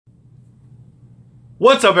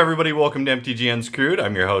What's up, everybody? Welcome to MTG Unscrewed.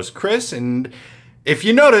 I'm your host, Chris, and if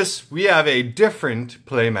you notice, we have a different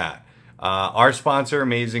playmat. Our sponsor,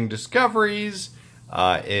 Amazing Discoveries,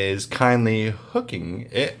 is kindly hooking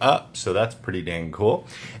it up, so that's pretty dang cool.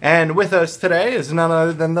 And with us today is none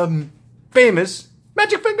other than the famous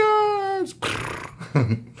Magic Fingers!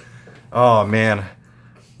 Oh, man.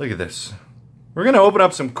 Look at this. We're going to open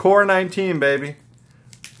up some Core 19, baby.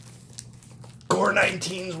 Core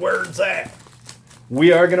 19's where it's at.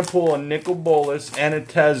 We are going to pull a Nicol Bolas and a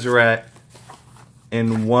Tezzeret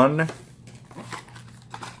in one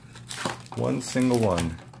single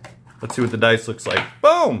one. Let's see what the dice looks like.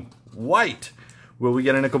 Boom! White. Will we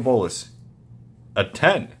get a Nicol Bolas? A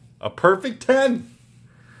 10. A perfect 10.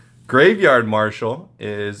 Graveyard Marshal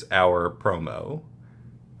is our promo.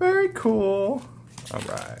 Very cool. All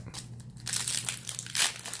right.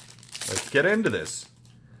 Let's get into this.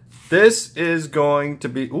 This is going to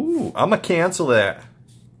be, ooh, I'm gonna cancel that.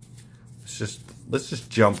 Let's just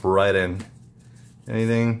jump right in.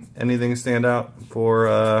 Anything stand out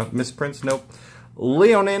for misprints? Nope.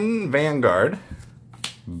 Leonin Vanguard,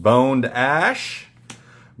 Boned Ash,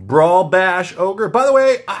 Brawl Bash Ogre. By the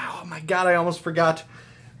way, oh my god, I almost forgot.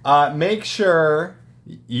 Make sure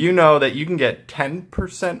you know that you can get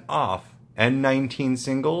 10% off M19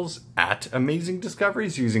 singles at Amazing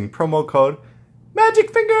Discoveries using promo code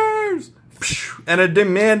Magic Fingers! And a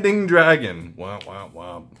Demanding Dragon. Wow, wow,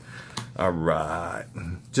 wow. Alright.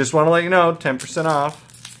 Just want to let you know, 10%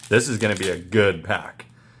 off. This is going to be a good pack.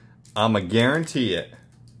 I'ma guarantee it.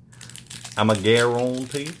 I'ma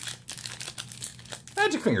guarantee.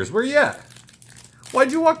 Magic Fingers, where you at?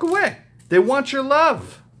 Why'd you walk away? They want your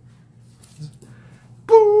love.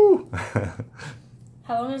 Boo!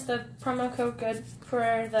 How long is the promo code good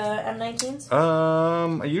for the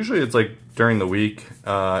M19s? Usually it's like during the week.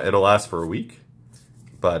 It'll last for a week.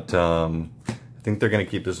 But I think they're going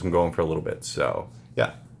to keep this one going for a little bit. So,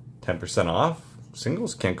 yeah, 10% off.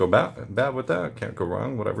 Singles, can't go bad with that. Can't go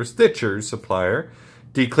wrong, whatever. Stitcher, Supplier.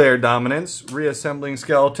 Declare Dominance. Reassembling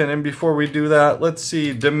Skeleton. And before we do that, let's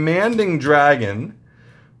see. Demanding Dragon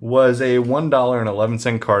was a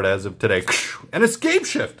 $1.11 card as of today. And Escape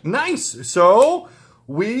Shift. Nice. So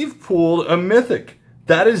we've pulled a Mythic.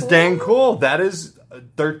 That is dang cool. That is a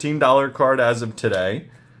 $13 card as of today.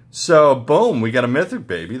 So, boom, we got a Mythic,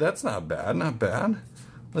 baby. That's not bad, not bad.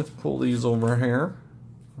 Let's pull these over here.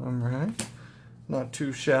 All right. Not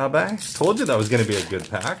too shabby. Told you that was going to be a good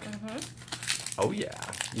pack. Oh, yeah.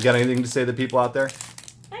 You got anything to say to people out there?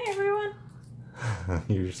 Hi, everyone.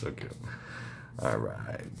 You're so cute. All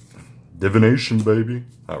right. Divination, baby.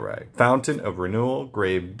 All right. Fountain of Renewal,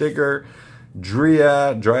 Grave Digger,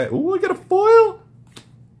 Dryad. Ooh, I got a foil.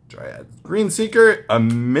 Dryad. Green Seeker, a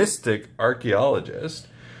Mystic Archaeologist.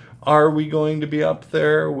 Are we going to be up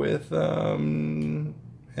there with anything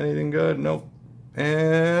good? Nope.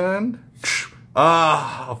 And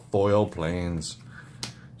foil planes.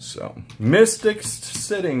 So Mystics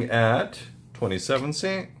sitting at 27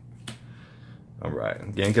 cents. All right,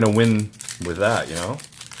 you ain't gonna win with that, you know.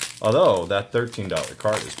 Although that $13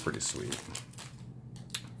 card is pretty sweet.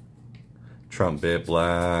 Trumpet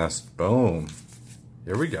Blast. Boom.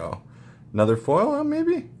 Here we go. Another foil?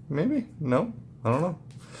 Maybe? Maybe? No? I don't know.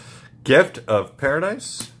 Gift of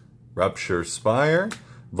Paradise. Rupture Spire.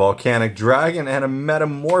 Volcanic Dragon. And a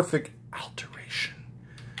Metamorphic Alteration.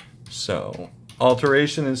 So,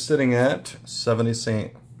 Alteration is sitting at 70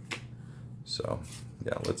 cents. So,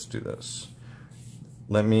 yeah, let's do this.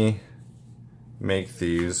 Let me make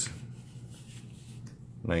these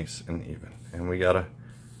nice and even. And we got a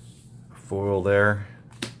foil there.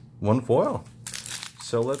 One foil.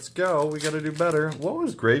 So let's go. We got to do better. What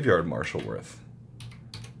was Graveyard Marshal worth?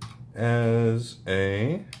 It's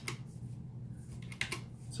a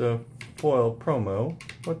foil promo.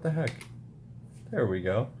 What the heck? There we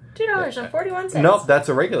go. $2.41. Nope, that's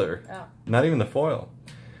a regular. Oh. Not even the foil.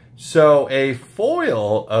 So a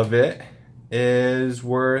foil of it is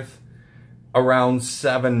worth around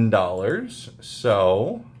 $7.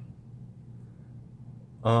 So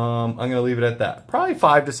I'm gonna leave it at that. Probably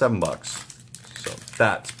 $5 to $7. So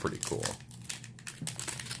that's pretty cool.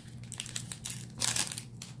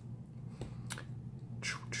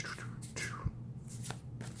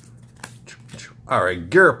 All right,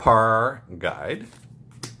 Girpar Guide.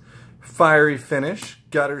 Fiery Finish,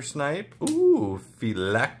 Gutter Snipe. Ooh,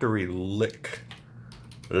 Phylactery Lick.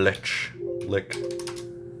 Lick.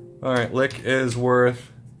 All right, Lick is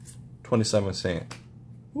worth 27 cents.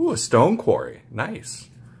 Ooh, a Stone Quarry. Nice.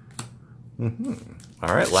 All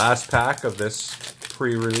right, last pack of this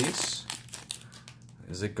pre-release.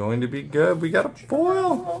 Is it going to be good? We got a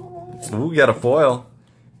foil. Ooh, we got a foil.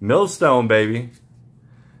 Millstone, baby.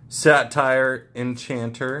 Satire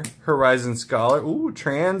Enchanter, Horizon Scholar, ooh,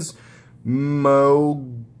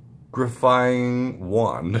 Transmogrifying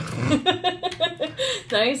Wand.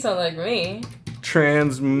 Now you sound like me.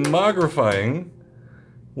 Transmogrifying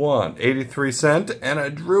Wand, 83 cent, and a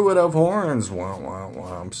Druid of Horns. Womp, womp,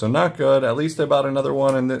 womp. So not good. At least I bought another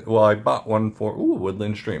one, and well, I bought one for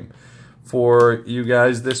Woodland Stream. For you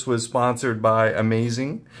guys, this was sponsored by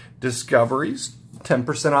Amazing Discoveries.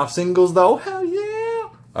 10% off singles, though. Hell yeah!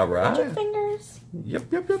 All right. Your fingers. Yep.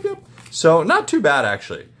 So not too bad,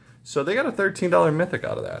 actually. So they got a $13 Mythic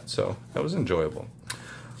out of that. So that was enjoyable.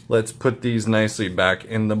 Let's put these nicely back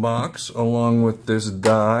in the box along with this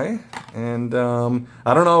die. And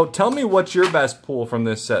I don't know, tell me what's your best pull from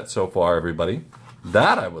this set so far, everybody.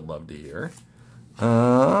 That I would love to hear.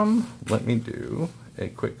 Let me do a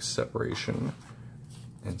quick separation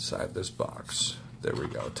inside this box. There we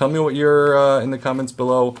go. Tell me what you're in the comments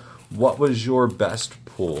below. What was your best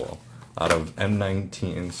pull out of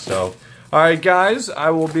M19? So, all right, guys,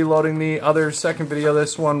 I will be loading the other second video.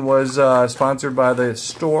 This one was sponsored by the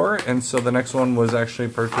store, and so the next one was actually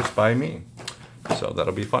purchased by me. So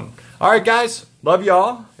that'll be fun. All right, guys, love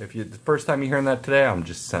y'all. If you're the first time you're hearing that today, I'm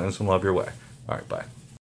just sending some love your way. All right, bye.